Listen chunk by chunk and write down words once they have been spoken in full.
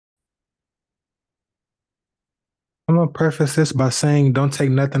I'm gonna preface this by saying don't take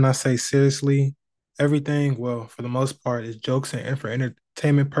nothing I say seriously. Everything, well, for the most part, is jokes and for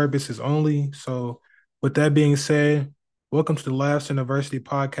entertainment purposes only. So, with that being said, welcome to the Laughs University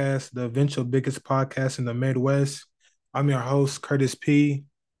podcast, the eventual biggest podcast in the Midwest. I'm your host, Curtis P.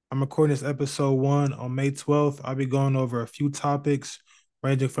 I'm recording this episode one on May 12th. I'll be going over a few topics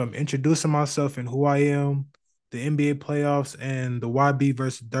ranging from introducing myself and who I am, the NBA playoffs, and the YB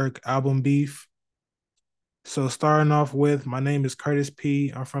versus Dirk album beef. So starting off with, my name is Curtis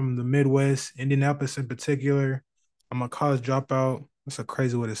P. I'm from the Midwest, Indianapolis in particular. I'm a college dropout. That's a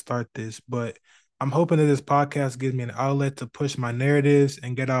crazy way to start this, but I'm hoping that this podcast gives me an outlet to push my narratives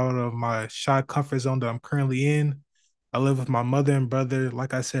and get out of my shy comfort zone that I'm currently in. I live with my mother and brother.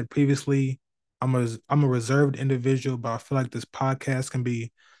 Like I said previously, I'm a reserved individual, but I feel like this podcast can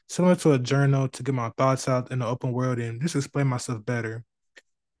be similar to a journal to get my thoughts out in the open world and just explain myself better.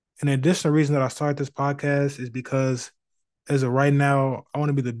 An additional reason that I started this podcast is because as of right now, I want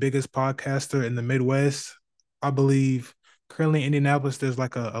to be the biggest podcaster in the Midwest. I believe currently in Indianapolis, there's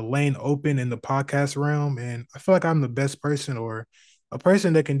like a lane open in the podcast realm, and I feel like I'm the best person or a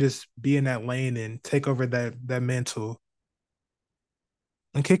person that can just be in that lane and take over that mantle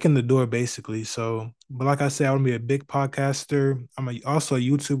and kick in the door basically. So, but like I said, I want to be a big podcaster. Also a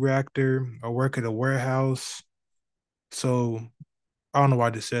YouTube actor. I work at a warehouse. So I don't know why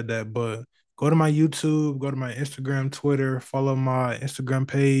I just said that, but go to my YouTube, go to my Instagram, Twitter, follow my Instagram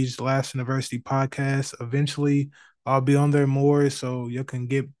page, Last University Podcast. Eventually, I'll be on there more, so you can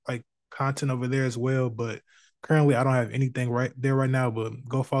get like content over there as well. But currently, I don't have anything right there right now. But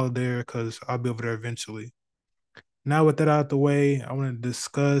go follow there because I'll be over there eventually. Now, with that out of the way, I want to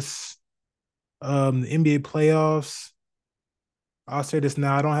discuss the NBA playoffs. I'll say this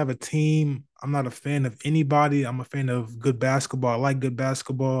now. I don't have a team. I'm not a fan of anybody. I'm a fan of good basketball. I like good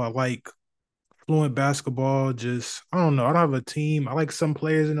basketball. I like fluent basketball. Just I don't know. I don't have a team. I like some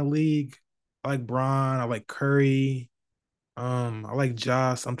players in the league. I like Bron. I like Curry. I like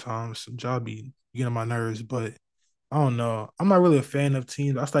Ja sometimes. Ja be getting on my nerves, but I don't know. I'm not really a fan of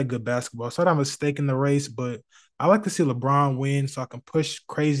teams. I just like good basketball. So I don't have a stake in the race, but I like to see LeBron win so I can push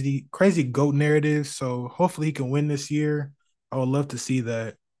crazy GOAT narratives. So hopefully he can win this year. I would love to see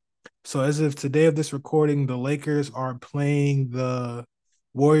that. So as of today of this recording, the Lakers are playing the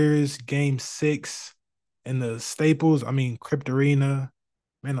Warriors game six in the Staples. I mean Crypt Arena.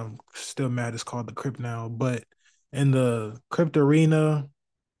 Man, I'm still mad it's called the Crypt now. But in the Crypt Arena,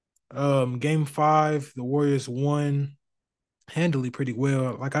 game five, the Warriors won handily pretty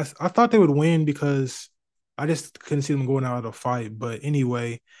well. Like I thought they would win because I just couldn't see them going out of the fight. But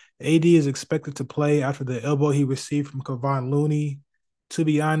anyway, AD is expected to play after the elbow he received from Kevon Looney. To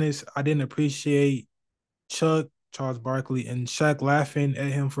be honest, I didn't appreciate Chuck, Charles Barkley, and Shaq laughing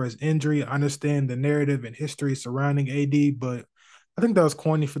at him for his injury. I understand the narrative and history surrounding AD, but I think that was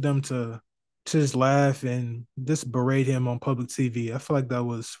corny for them to just laugh and just berate him on public TV. I feel like that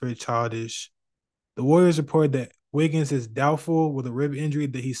was very childish. The Warriors report that Wiggins is doubtful with a rib injury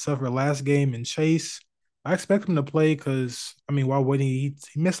that he suffered last game in Chase. I expect him to play because I mean, while waiting, he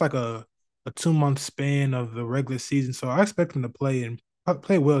missed like a 2 month span of the regular season, so I expect him to play and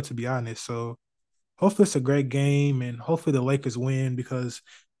play well. To be honest, so hopefully it's a great game and hopefully the Lakers win because if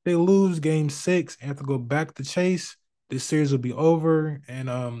they lose game six and have to go back to Chase, this series will be over and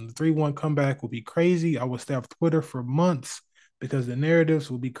the 3-1 comeback will be crazy. I will stay off Twitter for months because the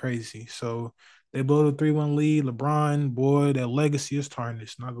narratives will be crazy. So they blow the 3-1 lead. LeBron, boy, that legacy is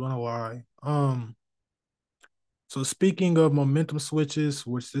tarnished, not gonna lie. So speaking of momentum switches,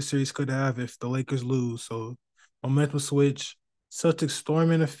 which this series could have if the Lakers lose. So momentum switch, Celtics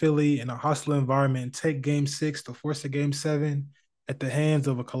storm into Philly in a hostile environment and take game six to force a game seven at the hands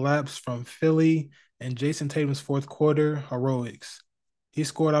of a collapse from Philly and Jason Tatum's fourth quarter heroics. He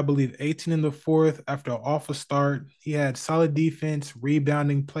scored, I believe, 18 in the fourth after an awful start. He had solid defense,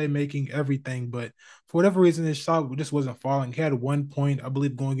 rebounding, playmaking, everything. But for whatever reason, his shot just wasn't falling. He had 1 point, I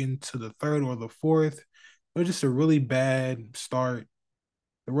believe, going into the third or the fourth. It was just a really bad start.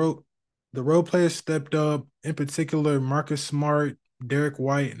 The road the role players stepped up, in particular Marcus Smart, Derek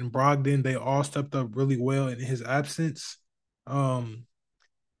White, and Brogdon. They all stepped up really well in his absence. Um,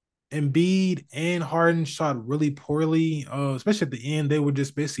 Embiid and Harden shot really poorly, especially at the end. They were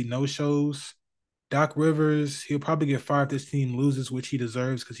just basically no shows. Doc Rivers, he'll probably get fired if this team loses, which he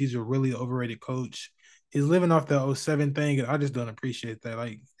deserves because he's a really overrated coach. He's living off the '07 thing, and I just don't appreciate that.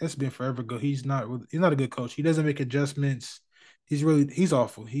 Like that's been forever ago. He's not a good coach. He doesn't make adjustments. He's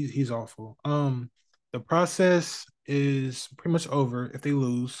awful. He's awful. The process is pretty much over if they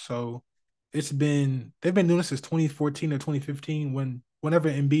lose. So they've been doing this since 2014 or 2015 whenever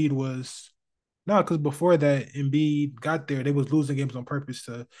Embiid was No, because before that, Embiid got there, they was losing games on purpose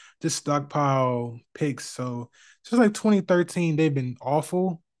to just stockpile picks. So since like 2013, they've been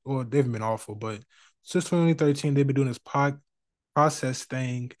awful. Or they've been awful, but since 2013, they've been doing this process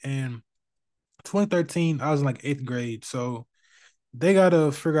thing. And 2013, I was in like eighth grade, so they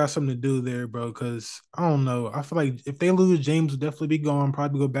gotta figure out something to do there, bro. Because I don't know. I feel like if they lose, James will definitely be gone.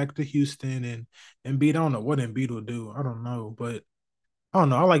 Probably go back to Houston and Embiid. I don't know what Embiid will do. I don't know, but I don't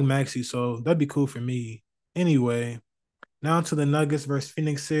know. I like Maxi, so that'd be cool for me. Anyway, now to the Nuggets versus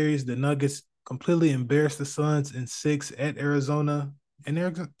Phoenix series. The Nuggets completely embarrassed the Suns in six at Arizona. In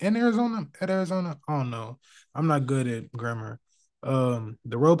Arizona? At Arizona? I don't know. I'm not good at grammar. The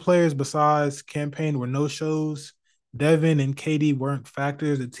role players besides campaign were no shows. Devin and Katie weren't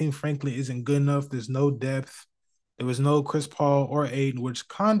factors. The team, frankly, isn't good enough. There's no depth. There was no Chris Paul or Aiden, which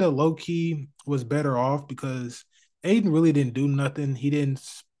kind of low key was better off because Aiden really didn't do nothing. He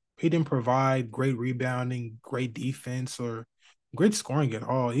didn't provide great rebounding, great defense, or great scoring at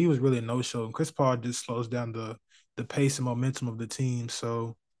all. He was really a no show. And Chris Paul just slows down the pace and momentum of the team.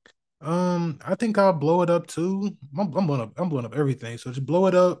 So I think I'll blow it up too. I'm blowing up everything. So just blow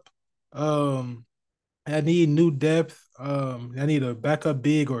it up. Um I need new depth. I need a backup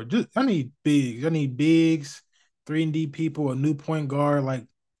big or just I need bigs. I need bigs, 3-and-D people, a new point guard like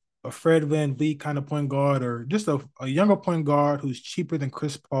a Fred VanVleet kind of point guard, or just a younger point guard who's cheaper than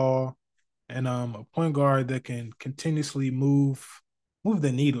Chris Paul, and a point guard that can continuously move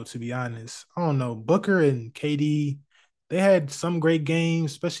the needle. To be honest, I don't know. Booker and KD, they had some great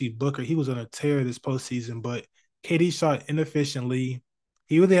games, especially Booker. He was on a tear this postseason, but KD shot inefficiently.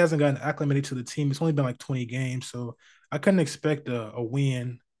 He really hasn't gotten acclimated to the team. It's only been like 20 games, so I couldn't expect a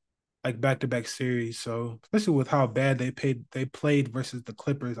win like back-to-back series. So especially with how bad they played versus the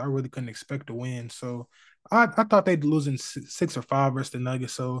Clippers, I really couldn't expect to win. So I thought they'd lose in six or five versus the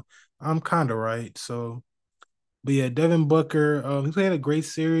Nuggets. So I'm kind of right. So but yeah, Devin Booker, he played a great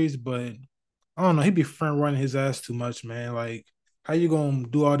series, but I don't know, he'd be front running his ass too much, man. Like how you gonna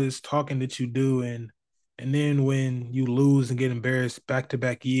do all this talking that you do and then when you lose and get embarrassed back to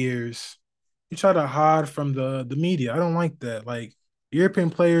back years, you try to hide from the media. I don't like that. Like European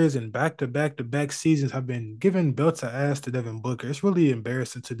players in back seasons have been giving belts of ass to Devin Booker. It's really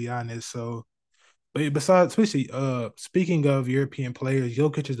embarrassing to be honest. So but besides, especially speaking of European players,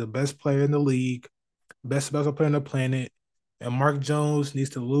 Jokic is the best player in the league, best basketball player on the planet. And Mark Jones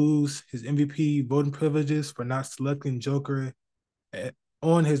needs to lose his MVP voting privileges for not selecting Joker at,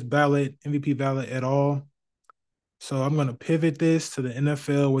 on his ballot, MVP ballot at all. So I'm going to pivot this to the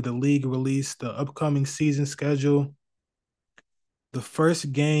NFL where the league released the upcoming season schedule. The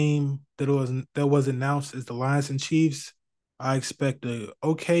first game that was announced is the Lions and Chiefs. I expect a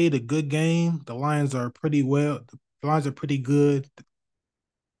okay to good game. The Lions are pretty well. The Lions are pretty good.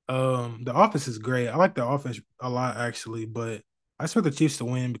 The offense is great. I like the offense a lot actually, but I expect the Chiefs to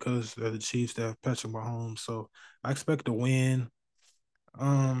win because they're the Chiefs that have Patrick Mahomes. So I expect to win.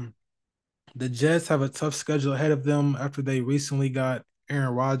 Um, the Jets have a tough schedule ahead of them after they recently got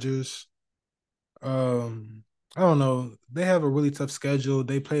Aaron Rodgers. I don't know. They have a really tough schedule.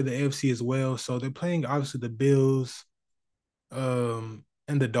 They play the AFC as well, so they're playing obviously the Bills, and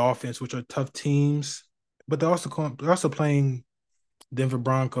the Dolphins, which are tough teams. But they're also playing Denver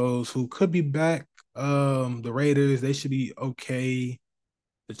Broncos, who could be back. The Raiders, they should be okay.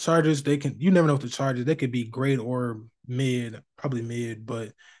 The Chargers, you never know with the Chargers. They could be great or mid, probably mid,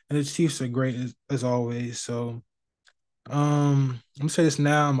 but and the Chiefs are great as always. So I'm gonna say this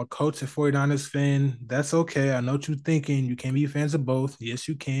now. I'm a coach and 49ers fan. That's okay. I know what you're thinking. You can't be fans of both. Yes,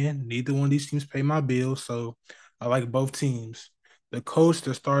 you can. Neither one of these teams pay my bills, so I like both teams. The coach,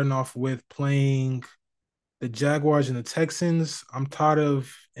 they're starting off with playing the Jaguars and the Texans. I'm tired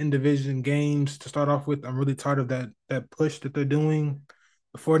of in division games to start off with. I'm really tired of that push that they're doing.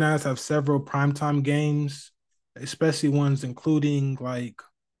 The 49ers have several primetime games, especially ones including like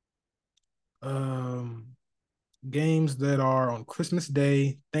um games that are on Christmas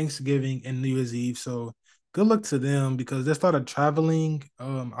Day, Thanksgiving, and New Year's Eve. So good luck to them because they started traveling.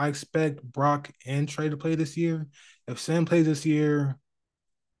 I expect Brock and Trey to play this year. If Sam plays this year,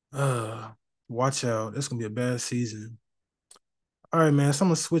 uh, watch out. It's gonna be a bad season. All right, man. So I'm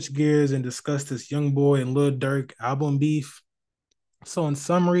gonna switch gears and discuss this Young Boy and Lil Durk album beef. So in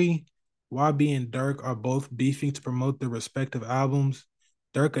summary, YB and Durk are both beefing to promote their respective albums.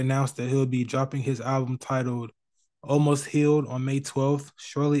 Durk announced that he'll be dropping his album titled Almost Healed on May 12th,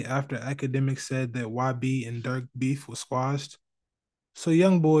 shortly after academics said that YB and Durk beef was squashed. So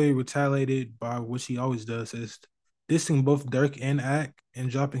Young Boy retaliated by what he always does, is dissing both Durk and Ack and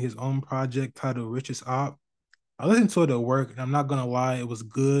dropping his own project titled Richest Op. I listened to it at work, and I'm not gonna lie, it was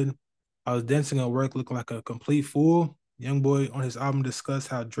good. I was dancing at work looking like a complete fool. Young Boy on his album discussed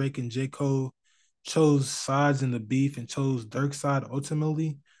how Drake and J. Cole chose sides in the beef and chose Dirk's side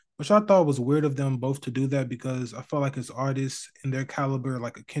ultimately, which I thought was weird of them both to do that because I felt like as artists in their caliber,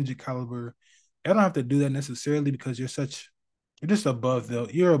 like a Kendrick caliber, I don't have to do that necessarily because you're just above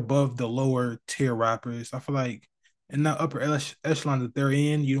you're above the lower tier rappers. I feel like in that upper echelon that they're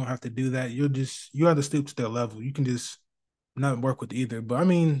in, you don't have to do that. You have to stoop to their level. You can just not work with either. But I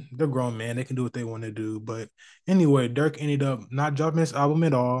mean, they're grown man. They can do what they want to do. But anyway, Dirk ended up not dropping his album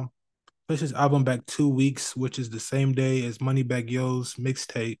at all. Pushed his album back 2 weeks, which is the same day as Moneybagg Yo's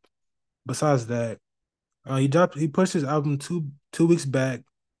mixtape. Besides that, he pushed his album two weeks back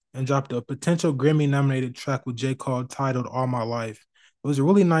and dropped a potential Grammy nominated track with J. Cole titled All My Life. It was a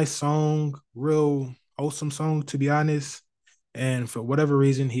really nice song, real wholesome song to be honest. And for whatever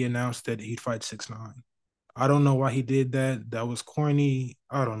reason, he announced that he'd fight 6ix9ine. I don't know why he did that. That was corny.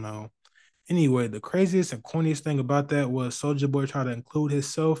 I don't know. Anyway, the craziest and corniest thing about that was Soulja Boy tried to include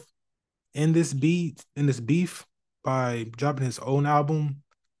himself in this beef by dropping his own album.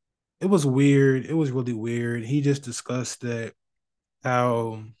 It was weird. It was really weird. He just discussed that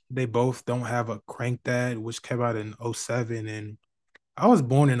how they both don't have a Crank That, which came out in '07, and I was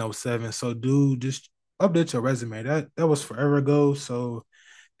born in '07. So dude, just update your resume. That was forever ago. So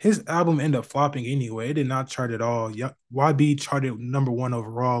his album ended up flopping anyway. It did not chart at all. YB charted #1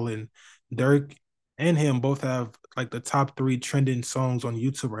 overall, and Dirk and him both have like the top three trending songs on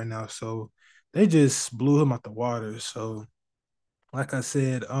YouTube right now. So they just blew him out the water. So like I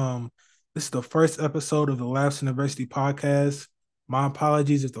said, this is the first episode of the Laughs University podcast. My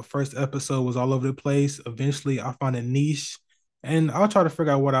apologies if the first episode was all over the place. Eventually, I'll find a niche and I'll try to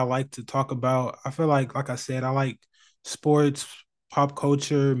figure out what I like to talk about. I feel like I said, I like sports, pop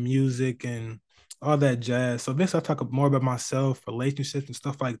culture, music, and all that jazz. So, eventually, I'll talk more about myself, relationships, and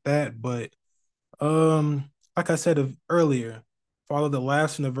stuff like that. But like I said earlier, follow the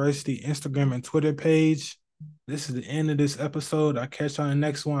Laughs University Instagram and Twitter page. This is the end of this episode. I'll catch you on the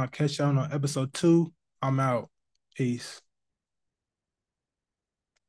next one. I'll catch you on episode 2. I'm out. Peace.